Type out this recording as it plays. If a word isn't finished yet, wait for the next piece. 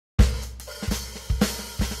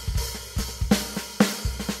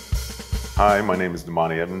Hi, my name is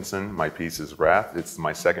Damani Edmundson. My piece is Wrath. It's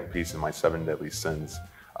my second piece in my 7 Deadly Sins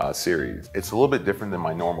series. It's a little bit different than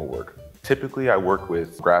my normal work. Typically, I work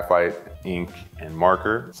with graphite, ink, and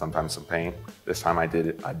marker, sometimes some paint. This time I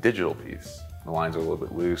did a digital piece. The lines are a little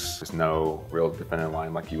bit loose. There's no real definitive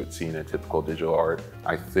line like you would see in a typical digital art.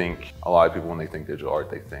 I think a lot of people, when they think digital art,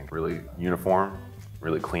 they think really uniform,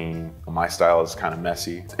 really clean. My style is kind of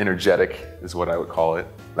messy. It's energetic is what I would call it.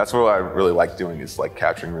 That's what I really like doing, is like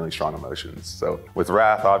capturing really strong emotions. So with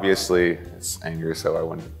Wrath, obviously, it's anger, so I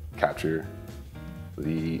wouldn't capture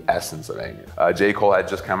the essence of anger. J. Cole had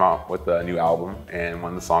just come out with a new album, and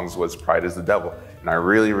one of the songs was Pride is the Devil. And I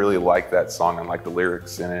really, really like that song. I like the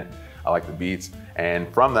lyrics in it. I like the beats.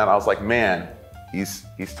 And from that, I was like, man, he's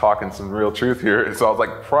talking some real truth here. So I was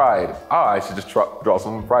like, pride. I should just draw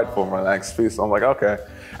some pride for my next piece. So I'm like, okay.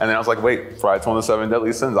 And then I was like, wait, Pride's one of the 7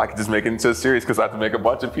 Deadly Sins. I could just make it into a series because I have to make a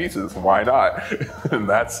bunch of pieces. Why not? And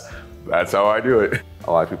that's how I do it.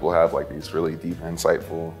 A lot of people have like these really deep,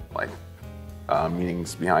 insightful like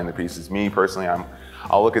meanings behind the pieces. Me personally,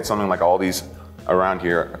 I'll look at something like all these around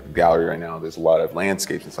here, gallery right now, there's a lot of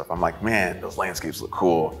landscapes and stuff. I'm like, man, those landscapes look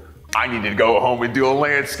cool. I need to go home and do a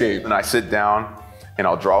landscape. And I sit down and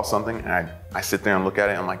I'll draw something, and I sit there and look at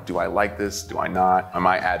it. I'm like, do I like this? Do I not? I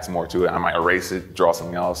might add some more to it. I might erase it, draw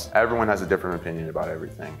something else. Everyone has a different opinion about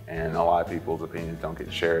everything, and a lot of people's opinions don't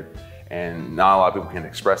get shared. And not a lot of people can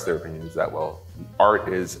express their opinions that well. Art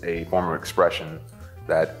is a form of expression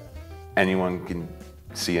that anyone can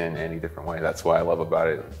see in any different way. That's what I love about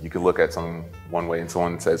it. You could look at something one way and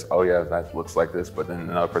someone says, oh yeah, that looks like this, but then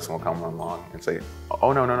another person will come along and say,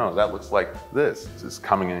 oh no, that looks like this. Just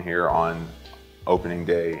coming in here on opening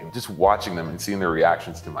day and just watching them and seeing their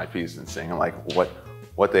reactions to my piece and seeing like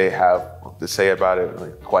what they have to say about it,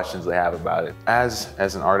 like questions they have about it. As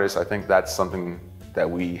an artist, I think that's something that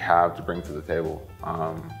we have to bring to the table,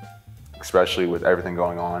 especially with everything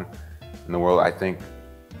going on in the world. I think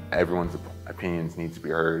everyone's opinions need to be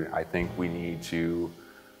heard. I think we need to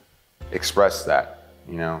express that,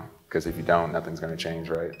 because if you don't, nothing's going to change,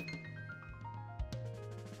 right?